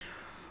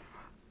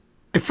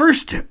I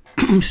first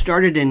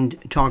started in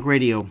talk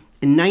radio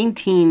in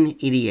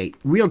 1988,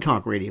 real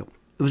talk radio.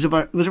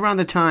 It was around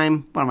the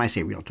time, when I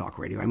say real talk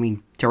radio, I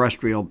mean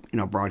terrestrial,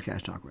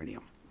 broadcast talk radio.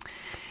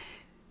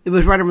 It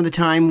was right around the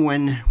time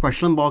when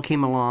Rush Limbaugh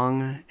came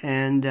along,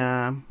 and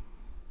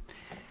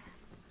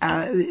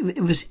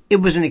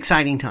it was an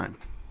exciting time.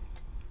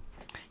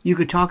 You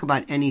could talk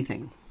about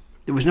anything.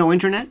 There was no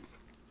internet.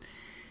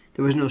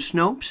 There was no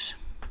Snopes,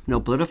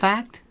 no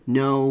PolitiFact,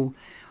 no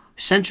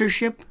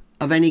censorship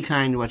of any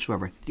kind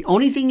whatsoever. The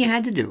only thing you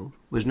had to do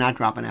was not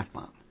drop an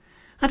F-bomb.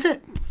 That's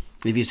it.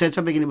 If you said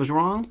something and it was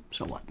wrong,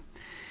 so what?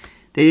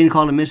 They didn't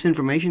call it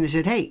misinformation. They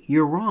said, hey,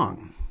 you're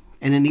wrong.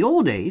 And in the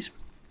old days,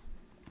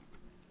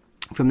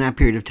 from that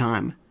period of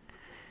time,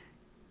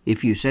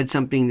 if you said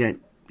something that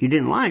you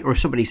didn't like, or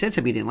somebody said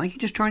something you didn't like, you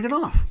just turned it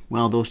off.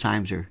 Well, those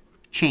times are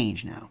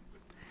changed now.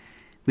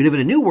 We live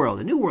in a new world,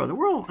 a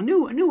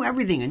new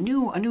everything, a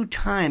new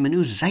time, a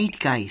new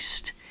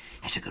zeitgeist.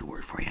 That's a good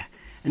word for you.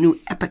 A new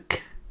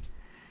epoch.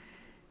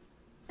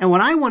 And what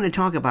I want to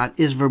talk about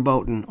is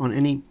verboten on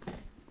any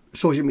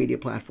social media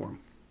platform.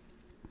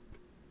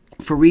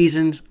 For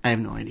reasons I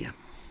have no idea.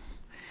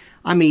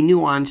 I'm a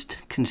nuanced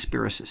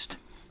conspiracist.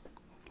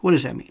 What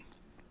does that mean?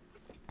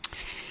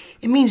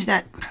 It means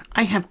that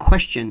I have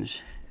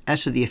questions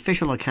as to the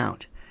official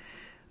account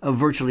of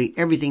virtually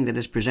everything that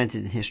is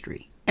presented in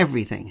history.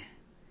 Everything.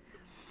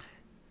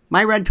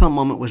 My red pill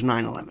moment was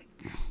 9/11.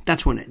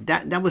 That's when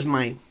that was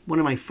one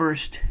of my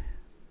first.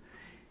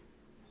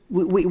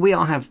 We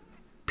all have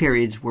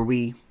periods where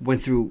we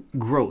went through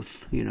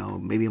growth.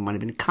 Maybe it might have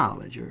been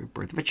college or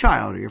birth of a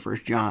child or your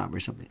first job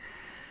or something.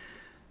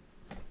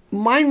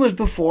 Mine was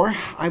before.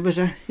 I was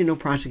a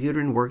prosecutor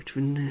and worked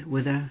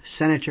with a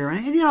senator.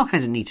 I did all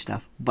kinds of neat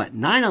stuff. But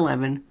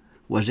 9/11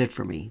 was it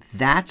for me.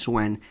 That's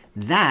when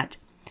that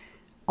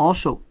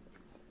also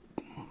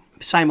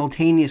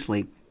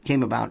simultaneously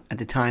came about at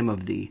the time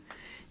of the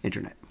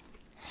internet.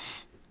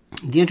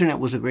 The internet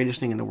was the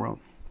greatest thing in the world.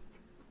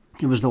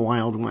 It was the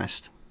Wild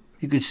West.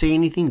 You could say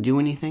anything, do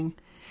anything.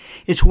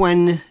 It's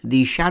when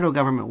the shadow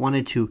government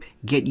wanted to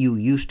get you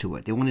used to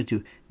it. They wanted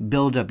to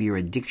build up your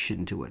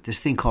addiction to it. This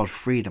thing called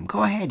freedom.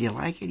 Go ahead, you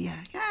like it?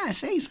 Yeah,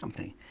 say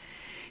something.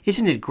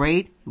 Isn't it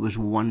great? It was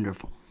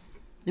wonderful.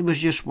 It was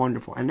just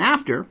wonderful. And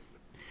after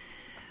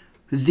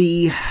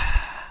big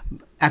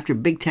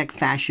tech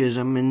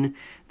fascism and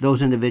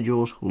those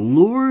individuals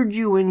lured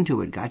you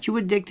into it, got you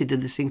addicted to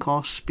this thing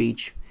called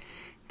speech,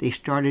 they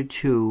started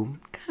to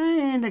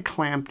kind of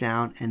clamp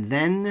down, and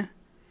then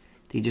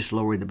they just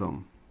lowered the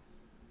boom.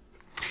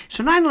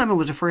 So 9/11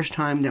 was the first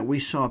time that we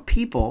saw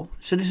people,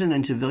 citizen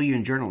and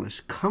civilian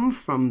journalists, come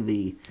from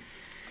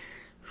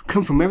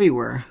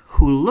everywhere,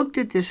 who looked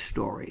at this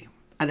story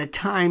at a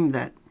time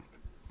that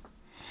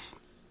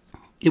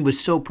it was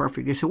so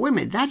perfect. They said, wait a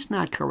minute, that's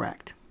not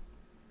correct.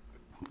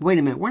 Wait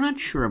a minute, we're not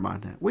sure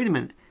about that. Wait a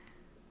minute.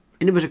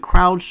 And it was a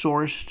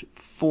crowdsourced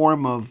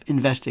form of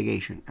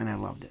investigation, and I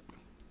loved it.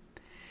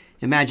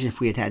 Imagine if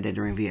we had had that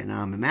during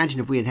Vietnam. Imagine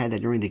if we had had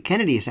that during the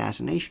Kennedy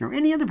assassination or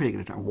any other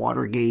particular time,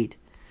 Watergate.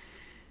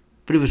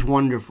 But it was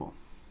wonderful.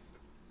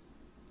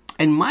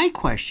 And my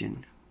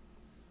question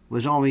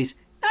was always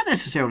not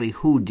necessarily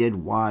who did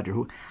what or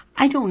who.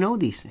 I don't know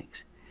these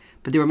things.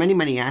 But there were many,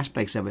 many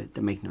aspects of it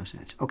that make no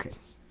sense. Okay.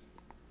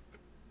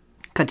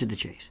 Cut to the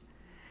chase.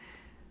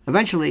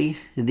 Eventually,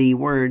 the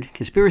word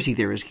conspiracy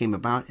theorist came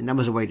about, and that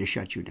was a way to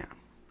shut you down.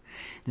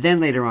 Then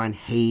later on,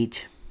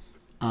 hate.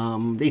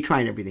 They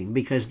tried everything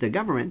because the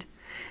government,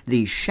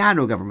 the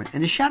shadow government,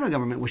 and the shadow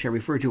government, which I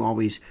refer to,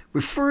 always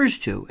refers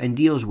to and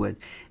deals with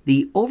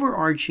the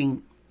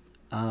overarching,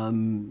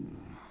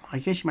 I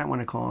guess you might want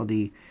to call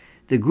the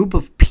group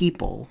of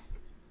people,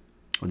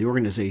 or the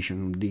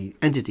organization, the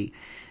entity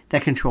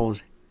that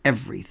controls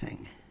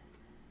everything.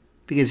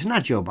 Because it's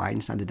not Joe Biden,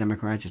 it's not the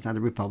Democrats, it's not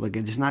the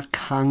Republicans, it's not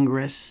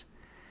Congress.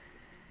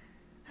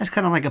 That's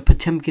kind of like a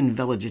Potemkin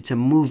village. It's a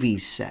movie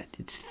set.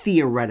 It's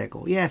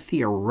theoretical. Yeah,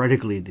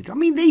 theoretically.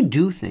 They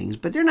do things,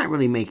 but they're not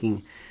really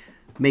making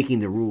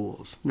the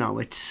rules. No,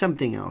 it's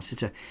something else.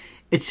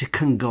 It's a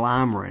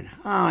conglomerate.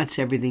 Oh, it's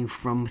everything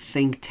from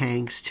think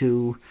tanks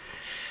to,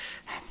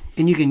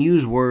 and you can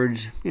use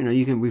words.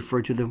 You can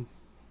refer to the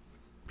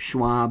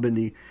Schwab and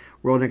the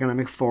World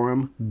Economic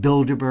Forum,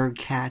 Bilderberg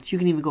cats. You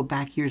can even go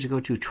back years ago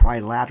to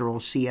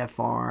Trilateral,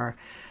 CFR,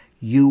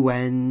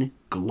 UN,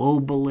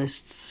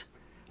 globalists.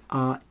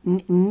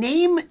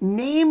 Name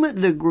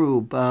the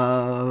group,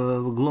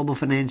 global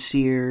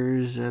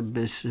financiers,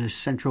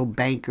 central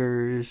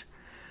bankers.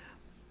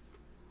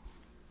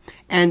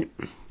 And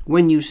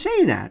when you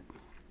say that,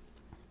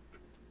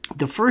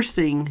 the first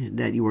thing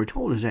that you were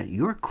told is that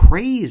you're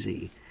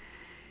crazy.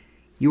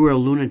 You are a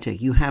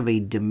lunatic. You have a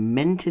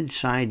demented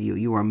side to you.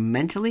 You are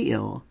mentally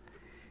ill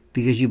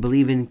because you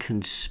believe in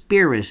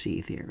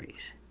conspiracy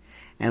theories.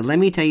 And let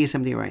me tell you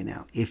something right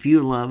now. If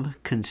you love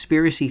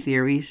conspiracy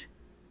theories,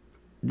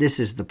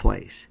 this is the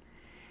place.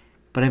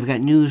 But I've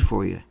got news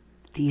for you.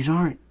 These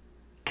aren't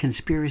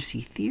conspiracy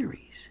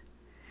theories.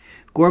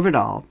 Gore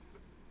Vidal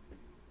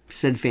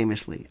said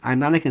famously, I'm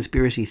not a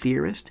conspiracy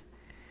theorist.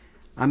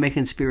 I'm a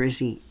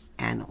conspiracy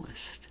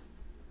analyst.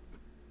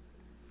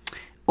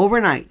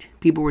 Overnight,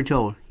 people were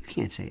told, you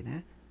can't say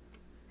that.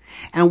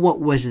 And what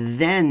was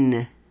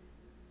then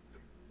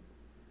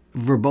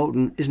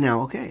verboten is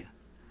now okay.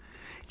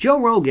 Joe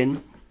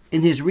Rogan,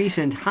 in his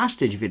recent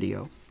hostage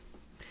video,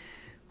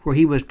 where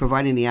he was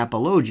providing the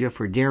apologia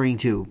for daring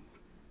to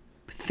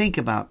think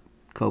about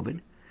COVID,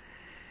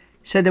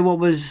 said that what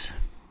was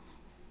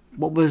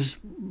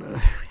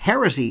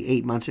heresy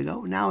 8 months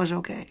ago now is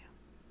okay.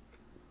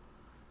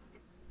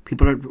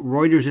 People at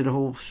Reuters did a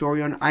whole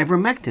story on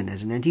ivermectin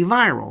as an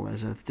antiviral,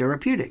 as a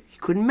therapeutic. You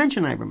couldn't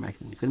mention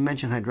ivermectin. You couldn't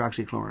mention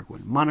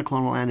hydroxychloroquine,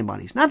 monoclonal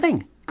antibodies.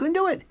 Nothing. Couldn't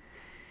do it.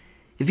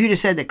 If you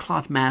just said that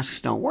cloth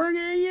masks don't work,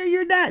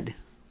 you're dead.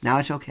 Now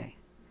it's okay.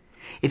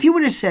 If you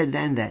would have said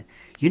then that,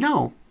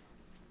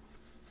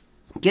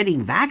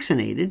 getting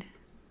vaccinated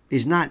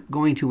is not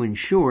going to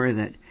ensure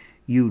that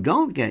you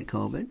don't get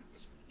COVID,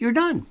 you're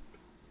done.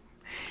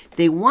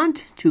 They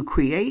want to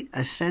create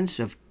a sense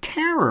of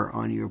terror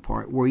on your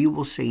part where you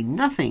will say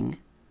nothing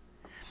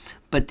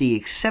but the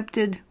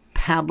accepted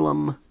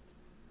pablum,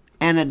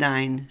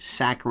 anodyne,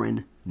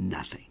 saccharin,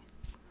 nothing.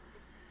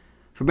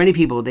 For many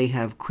people, they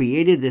have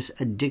created this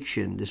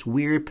addiction, this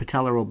weird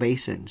patellar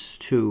obeisance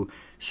to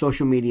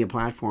social media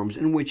platforms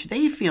in which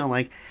they feel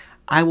like,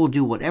 I will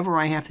do whatever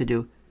I have to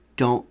do.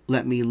 Don't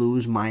let me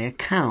lose my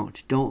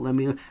account. I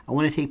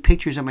want to take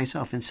pictures of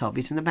myself and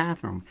selfies in the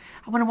bathroom.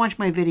 I want to watch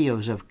my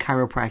videos of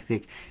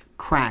chiropractic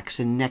cracks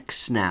and neck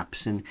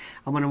snaps. And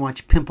I want to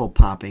watch pimple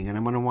popping. And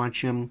I want to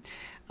watch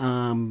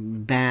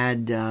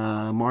bad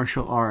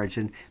martial arts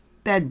and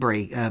bread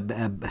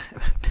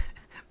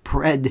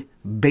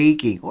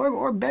baking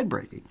or bed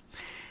breaking.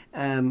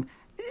 I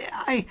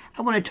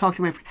want to talk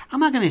to my friend. I'm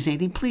not going to say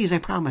anything. Please, I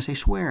promise. I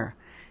swear.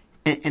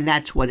 And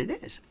that's what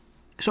it is.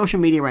 Social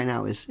media right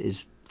now is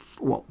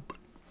well,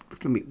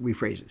 let me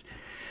rephrase this.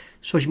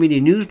 Social media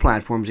news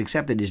platforms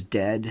accept it is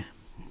dead,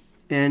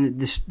 and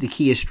the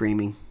key is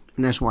streaming,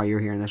 and that's why you're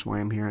here, and that's why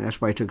I'm here, and that's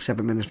why it took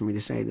 7 minutes for me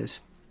to say this.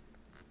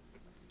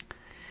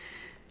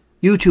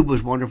 YouTube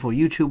was wonderful.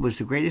 YouTube was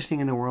the greatest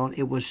thing in the world.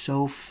 It was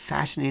so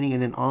fascinating,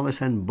 and then all of a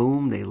sudden,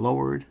 boom, they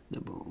lowered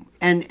the boom.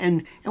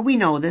 And we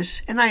know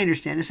this, and I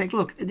understand. It's like,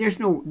 look, there's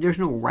no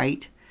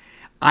right.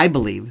 I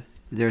believe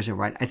there's a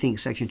right. I think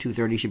Section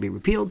 230 should be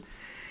repealed.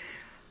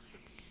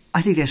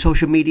 I think that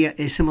social media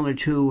is similar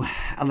to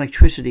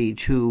electricity,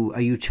 to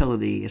a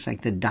utility. It's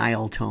like the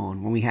dial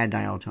tone, when we had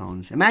dial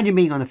tones. Imagine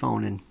being on the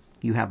phone and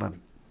you have a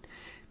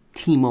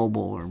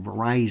T-Mobile or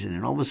Verizon,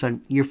 and all of a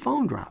sudden your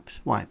phone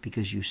drops. Why?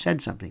 Because you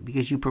said something,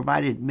 because you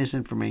provided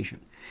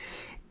misinformation.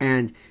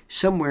 And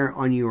somewhere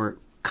on your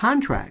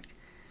contract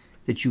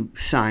that you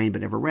signed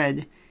but never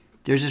read,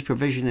 there's this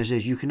provision that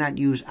says you cannot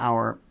use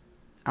our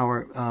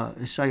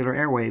cellular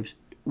airwaves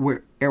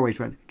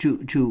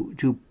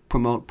to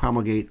promote,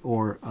 promulgate,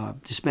 or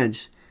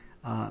dispense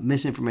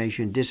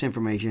misinformation,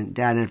 disinformation,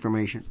 data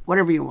information,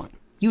 whatever you want.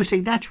 You would say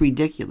that's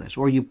ridiculous,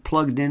 or you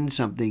plugged in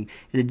something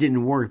and it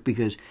didn't work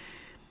because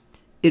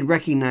it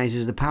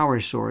recognizes the power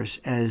source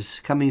as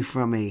coming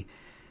from a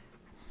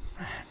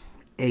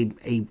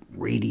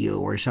radio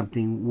or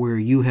something where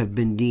you have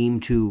been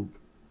deemed to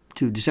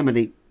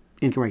disseminate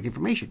incorrect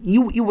information.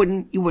 You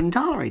wouldn't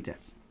tolerate that.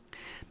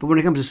 But when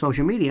it comes to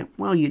social media,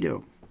 well, you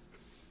do.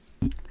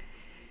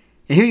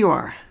 And here you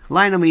are,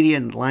 Lionel Media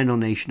and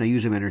LionelNation. I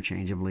use them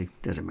interchangeably.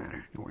 Doesn't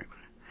matter. Don't worry about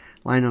it.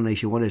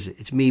 LionelNation, what is it?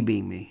 It's me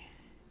being me.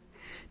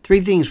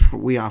 3 things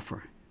we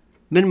offer.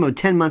 Minimum of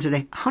 10 months a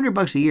day,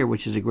 $100 a year,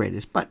 which is the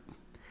greatest, but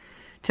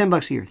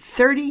 $10 a year.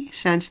 30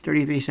 cents,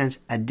 33 cents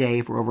a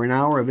day for over an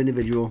hour of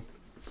individual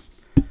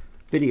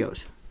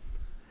videos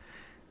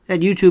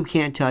that YouTube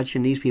can't touch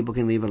and these people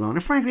can leave alone.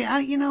 And frankly,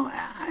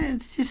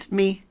 it's just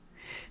me.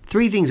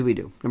 3 things we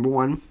do. Number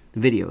 1, the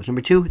videos.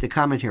 Number 2, the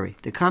commentary.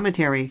 The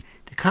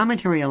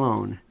commentary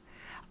alone.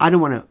 I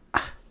don't want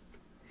to.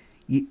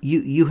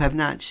 You have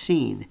not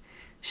seen.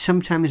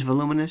 Sometimes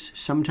voluminous,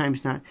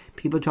 sometimes not.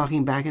 People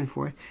talking back and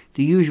forth.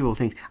 The usual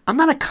things. I'm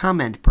not a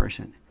comment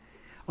person.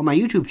 On my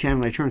YouTube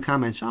channel, I turn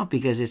comments off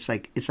because it's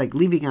like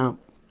leaving out,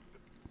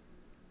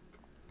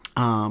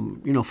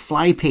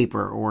 fly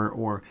paper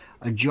or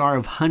a jar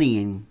of honey,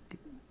 and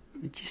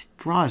it just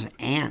draws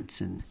ants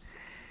and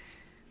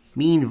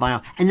mean,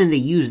 vile. And then they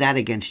use that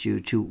against you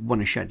to want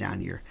to shut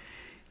down your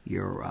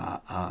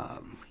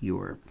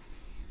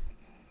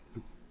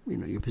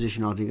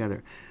position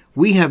altogether.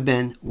 We have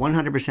been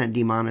 100%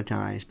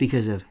 demonetized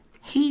because of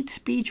hate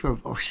speech or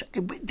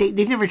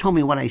they've never told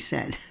me what I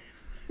said.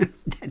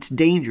 That's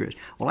dangerous.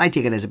 Well, I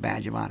take it as a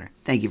badge of honor.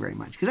 Thank you very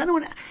much. Because I don't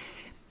want to.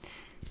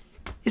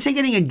 It's like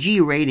getting a G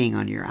rating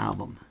on your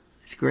album.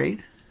 It's great.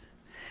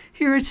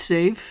 Here it's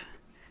safe.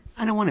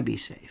 I don't want to be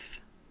safe.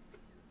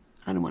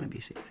 I don't want to be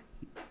safe.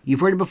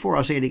 You've heard it before.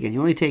 I'll say it again. You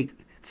only take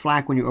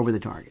flack when you're over the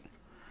target.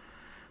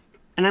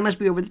 And I must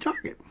be over the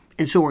target.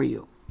 And so are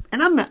you.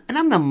 And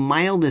I'm the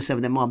mildest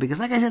of them all because,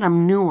 like I said,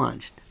 I'm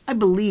nuanced. I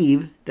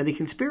believe that a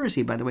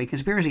conspiracy, by the way,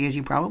 conspiracy, as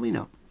you probably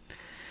know,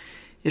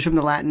 is from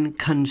the Latin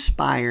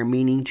conspire,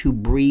 meaning to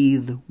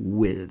breathe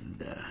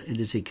with. It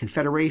is a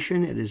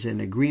confederation. It is an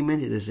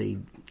agreement. It is a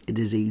It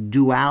is a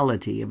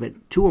duality of it,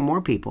 two or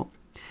more people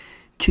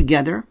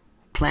together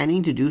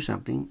planning to do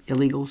something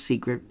illegal,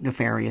 secret,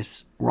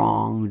 nefarious,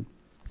 wrong,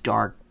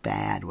 dark,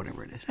 bad,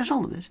 whatever it is. That's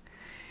all it is.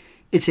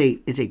 It's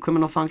a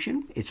criminal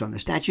function. It's on the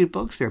statute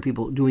books. There are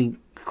people doing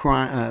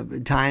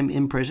time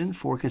in prison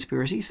for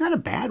conspiracy. It's not a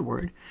bad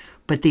word,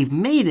 but they've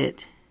made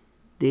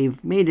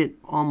it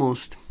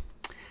almost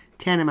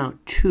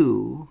tantamount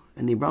to,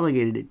 and they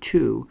relegated it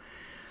to,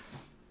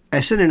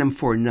 a synonym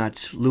for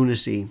nuts,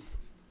 lunacy,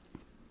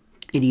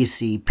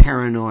 idiocy,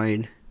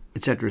 paranoid,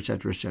 etc.,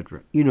 etc.,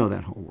 etc. You know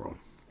that whole world.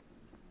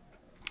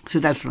 So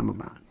that's what I'm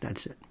about.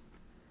 That's it.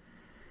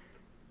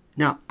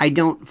 Now, I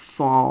don't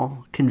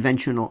fall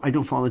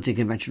into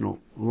conventional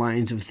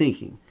lines of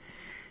thinking.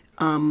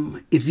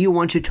 If you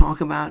want to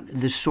talk about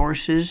the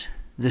sources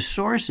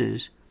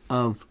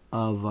of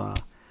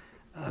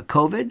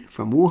COVID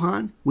from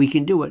Wuhan, we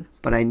can do it,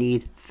 but I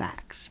need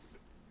facts.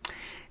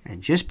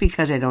 And just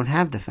because I don't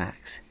have the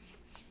facts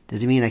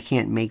doesn't mean I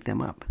can't make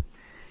them up.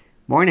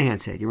 Moynihan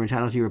said, you're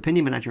entitled to your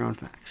opinion, but not your own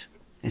facts.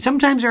 And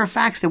sometimes there are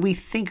facts that we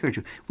think are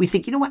true. We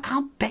think, you know what,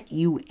 I'll bet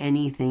you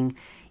anything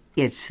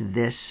it's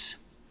this.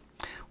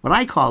 What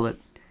I call it,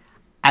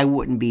 I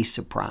wouldn't be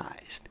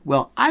surprised.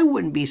 Well, I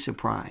wouldn't be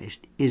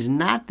surprised is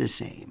not the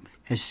same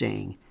as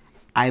saying,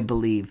 I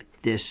believe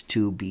this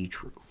to be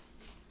true.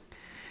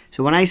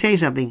 So when I say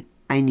something,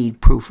 I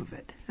need proof of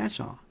it. That's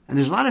all. And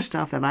there's a lot of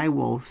stuff that I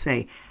will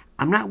say,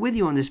 I'm not with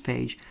you on this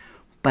page,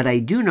 but I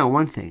do know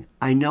one thing.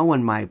 I know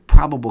when my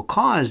probable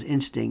cause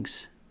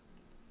instincts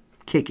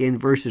kick in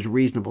versus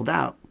reasonable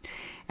doubt.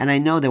 And I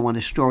know that when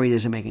a story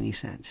doesn't make any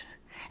sense.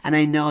 And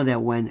I know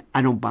that when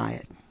I don't buy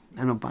it.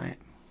 I don't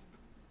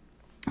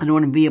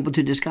want to be able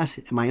to discuss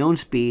it at my own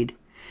speed.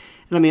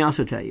 Let me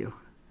also tell you,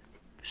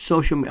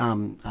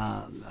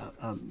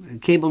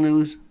 cable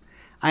news,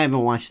 I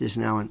haven't watched this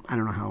now in I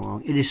don't know how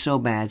long. It is so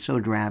bad, so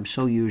drab,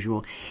 so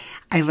usual.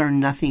 I learn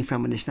nothing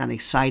from it. It's not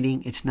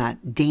exciting. It's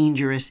not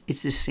dangerous.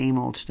 It's the same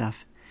old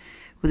stuff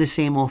with the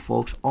same old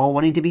folks, all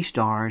wanting to be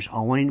stars,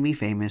 all wanting to be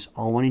famous,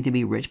 all wanting to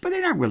be rich, but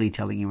they're not really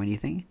telling you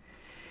anything.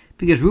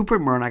 Because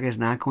Rupert Murdoch is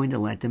not going to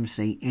let them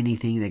say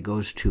anything that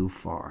goes too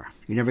far.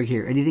 You never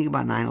hear anything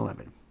about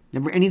 9/11.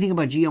 Never anything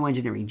about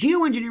geoengineering.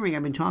 Geoengineering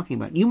I've been talking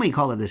about. You may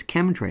call it as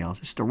chemtrails.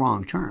 It's the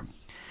wrong term.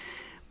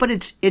 But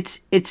it's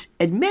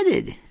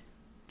admitted.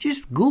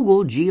 Just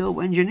Google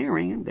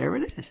geoengineering and there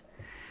it is.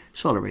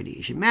 Solar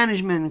radiation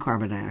management,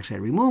 carbon dioxide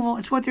removal.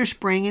 It's what they're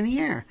spraying in the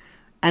air.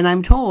 And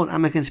I'm told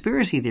I'm a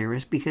conspiracy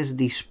theorist because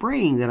the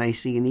spraying that I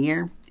see in the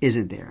air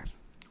isn't there.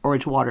 Or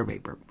it's water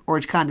vapor. Or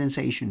it's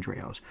condensation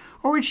trails.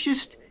 Or it's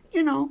just,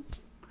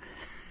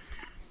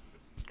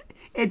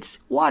 it's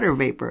water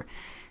vapor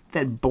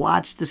that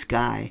blots the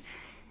sky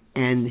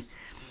and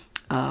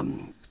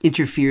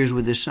interferes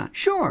with the sun.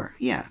 Sure,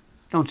 yeah,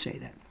 don't say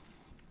that.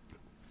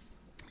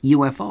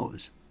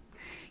 UFOs.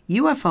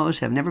 UFOs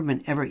have never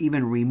been ever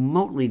even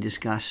remotely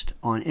discussed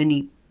on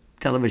any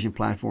television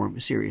platform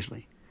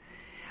seriously.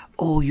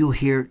 Oh, you'll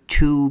hear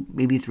 2,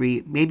 maybe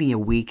 3, maybe a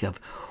week of,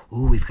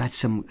 we've got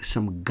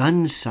some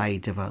gun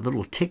sight of a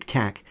little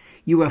tic-tac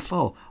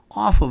UFO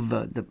off of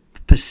the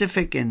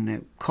Pacific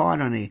and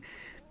caught on a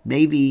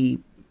Navy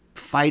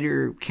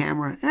fighter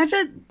camera. And that's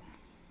it.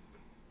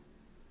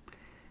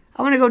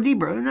 I want to go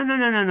deeper.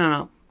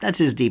 No. That's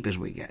as deep as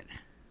we get.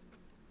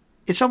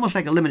 It's almost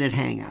like a limited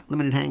hangout.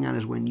 Limited hangout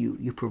is when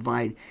you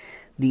provide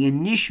the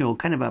initial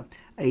kind of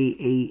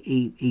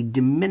a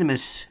de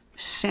minimis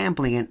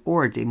sampling and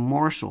or a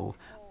morsel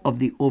of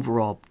the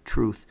overall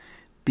truth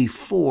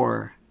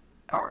before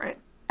or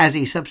as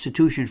a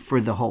substitution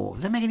for the whole.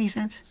 Does that make any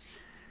sense?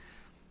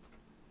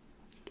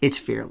 It's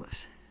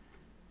fearless.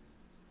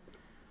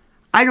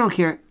 I don't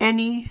care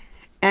any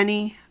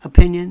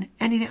opinion,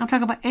 anything. I'll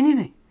talk about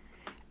anything.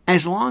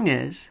 As long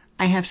as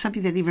I have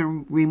something that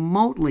even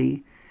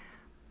remotely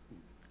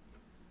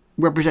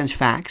represents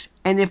facts.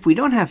 And if we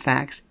don't have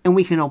facts and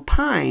we can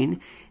opine,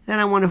 then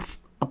I want to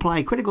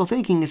apply critical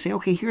thinking and say,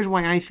 okay, here's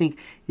why I think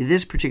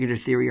this particular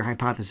theory or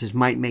hypothesis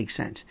might make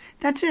sense.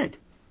 That's it.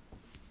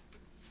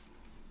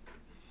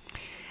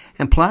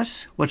 And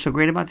plus, what's so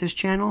great about this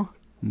channel?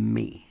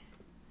 Me.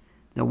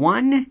 The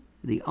one,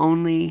 the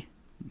only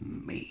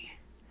me.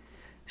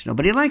 There's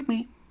nobody like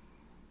me.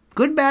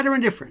 Good, bad, or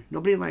indifferent.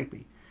 Nobody like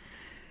me.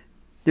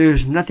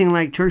 There's nothing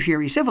like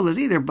tertiary syphilis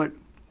either, but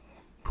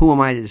who am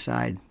I to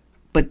decide?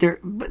 But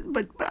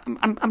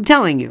I'm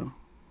telling you,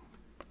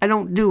 I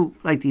don't do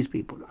like these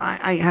people.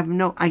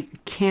 I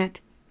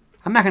can't.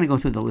 I'm not going to go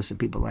through the list of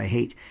people I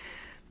hate,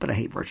 but I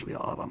hate virtually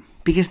all of them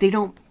because they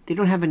don't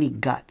have any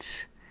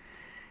guts.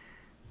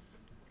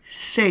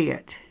 Say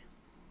it.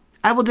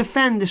 I will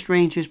defend the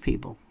strangest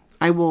people.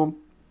 I will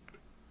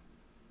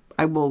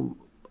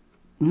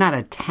not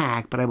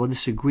attack, but I will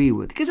disagree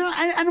with because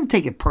I don't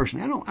take it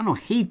personally. I don't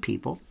hate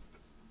people.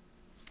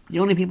 The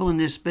only people in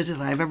this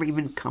business I've ever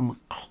even come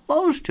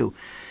close to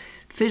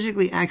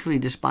physically actually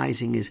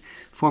despising is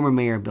former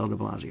Mayor Bill de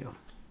Blasio.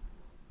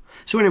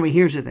 So anyway,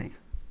 here's the thing.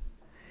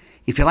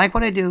 If you like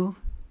what I do,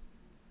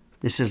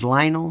 this is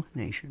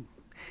LionelNation.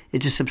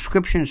 It's a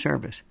subscription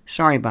service.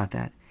 Sorry about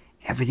that.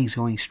 Everything's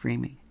going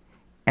streaming.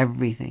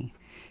 Everything.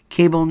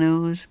 Cable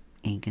news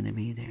ain't going to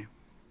be there.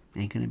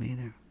 Ain't going to be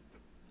there.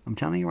 I'm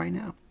telling you right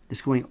now.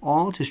 It's going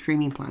all to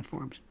streaming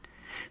platforms.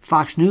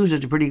 Fox News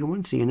is a pretty good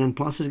one. CNN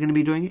Plus is going to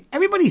be doing it.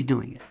 Everybody's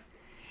doing it.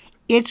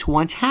 It's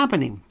what's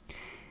happening.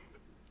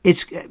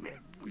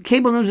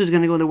 Cable news is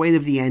going to go the way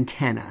of the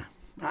antenna.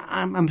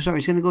 I'm sorry,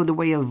 it's going to go the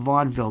way of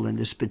vaudeville and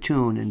the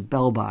spittoon and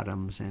bell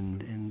bottoms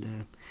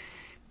and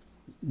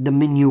the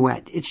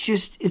minuet.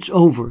 It's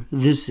over.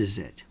 This is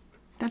it.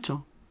 That's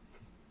all.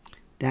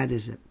 That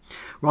is it.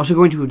 We're also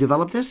going to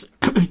develop this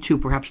to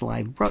perhaps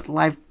live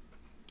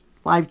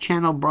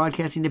channel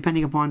broadcasting,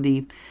 depending upon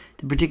the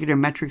particular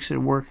metrics that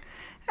work.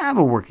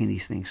 We're working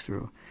these things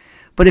through.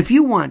 But if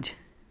you want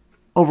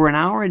over an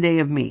hour a day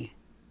of me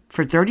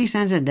for 30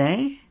 cents a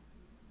day,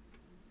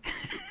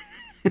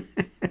 I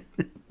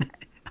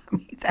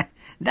mean,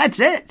 that's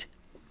it.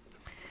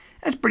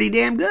 That's pretty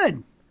damn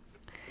good.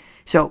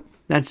 So,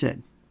 that's it.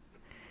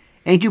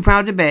 Ain't too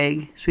proud to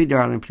beg. Sweet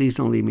darling, please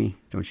don't leave me.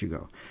 Don't you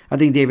go. I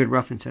think David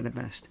Ruffin said it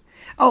best.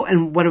 Oh,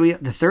 and what do we?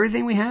 The third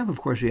thing we have, of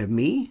course, we have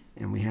me,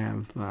 and we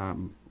have,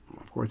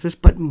 of course, this,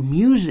 but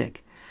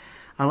music.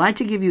 I like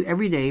to give you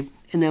every day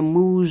an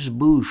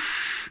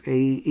amuse-bouche,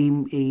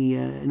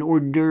 an hors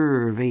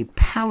d'oeuvre, a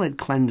palate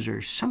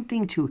cleanser,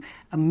 something to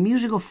a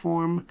musical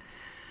form,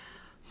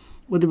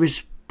 whether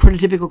it's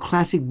prototypical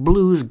classic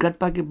blues, gut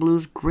bucket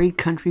blues, great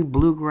country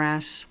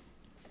bluegrass,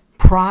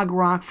 prog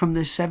rock from the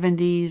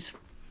 70s,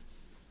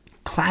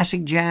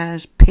 classic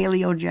jazz,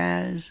 paleo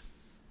jazz,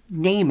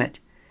 name it.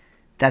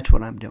 That's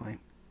what I'm doing.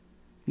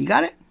 You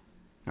got it?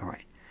 All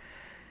right.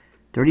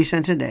 30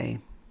 cents a day.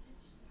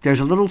 There's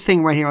a little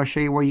thing right here. I'll show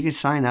you where you can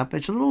sign up.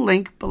 It's a little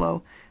link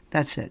below.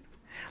 That's it.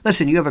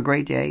 Listen, you have a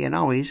great day, and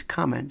always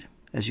comment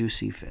as you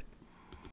see fit.